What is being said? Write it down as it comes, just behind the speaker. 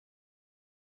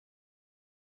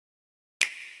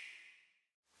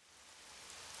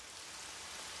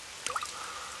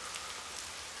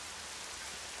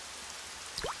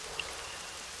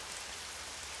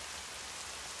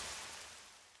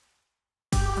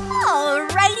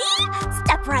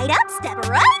Step right up, step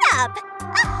right up!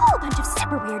 A whole bunch of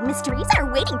super weird mysteries are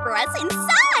waiting for us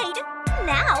inside!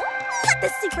 Now, let the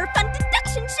super fun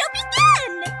deduction show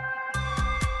begin!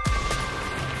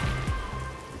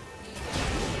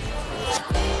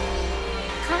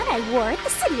 Kanai Ward, the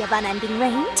city of unending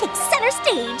rain, takes center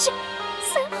stage.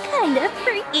 Some kind of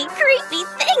freaky, creepy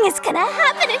thing is gonna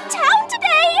happen in town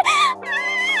today!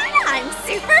 I'm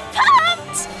super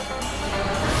pumped!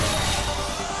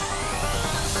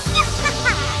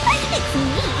 It's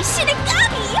me,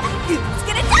 Shinigami! Who's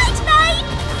gonna die tonight?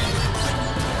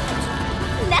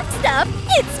 Next up,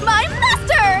 it's my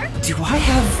master! Do I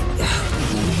have...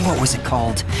 what was it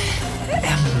called?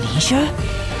 Amnesia?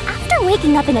 After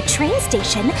waking up in a train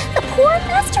station, the poor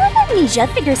master of amnesia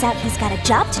figures out he's got a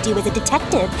job to do as a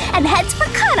detective and heads for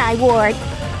Kanai Ward.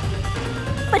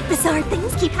 But bizarre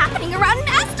things keep happening around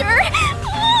Master!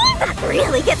 That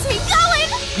really gets me going!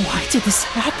 Why did this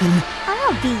happen?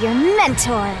 I'll be your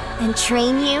mentor and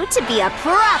train you to be a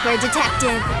proper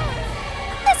detective.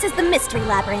 This is the Mystery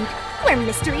Labyrinth, where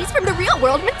mysteries from the real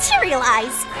world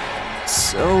materialize.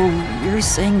 So, you're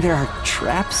saying there are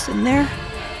traps in there?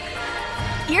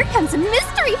 Here comes a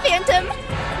mystery phantom.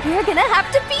 We're gonna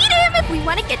have to beat him if we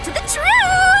want to get to the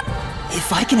truth.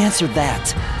 If I can answer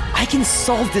that, I can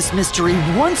solve this mystery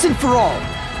once and for all.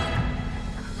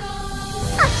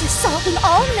 After solving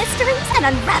all mysteries and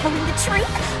unraveling the truth,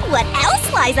 what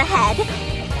else lies ahead?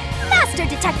 Master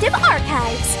Detective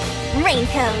Archives. Rain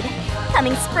Code.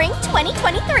 Coming spring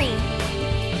 2023.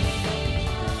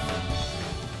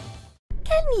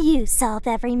 Can you solve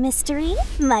every mystery,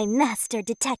 my master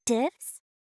detectives?